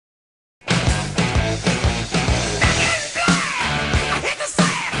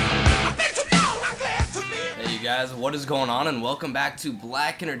guys, what is going on, and welcome back to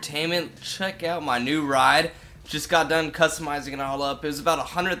Black Entertainment. Check out my new ride. Just got done customizing it all up. It was about a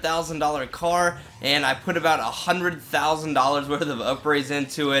 $100,000 car, and I put about $100,000 worth of upgrades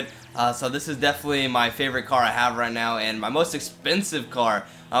into it. So this is definitely my favorite car I have right now, and my most expensive car.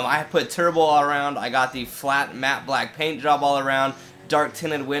 I put turbo all around. I got the flat matte black paint job all around. Dark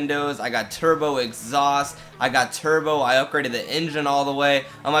tinted windows, I got turbo exhaust, I got turbo, I upgraded the engine all the way.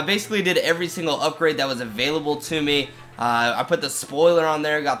 I basically did every single upgrade that was available to me. I put the spoiler on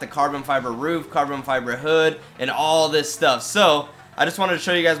there, got the carbon fiber roof, carbon fiber hood, and all this stuff. So I just wanted to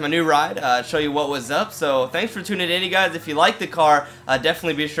show you guys my new ride, show you what was up. So thanks for tuning in, you guys. If you like the car,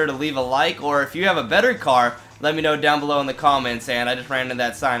 definitely be sure to leave a like, or if you have a better car, let me know down below in the comments. And I just ran into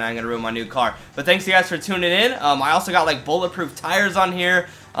that sign, I'm gonna ruin my new car. But thanks you guys for tuning in. I also got like bulletproof tires on here.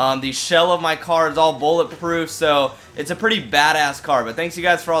 The shell of my car is all bulletproof, so it's a pretty badass car. But thanks you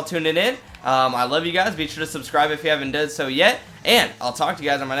guys for all tuning in. I love you guys. Be sure to subscribe if you haven't done so yet, and I'll talk to you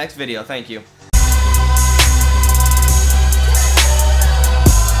guys in my next video. Thank you.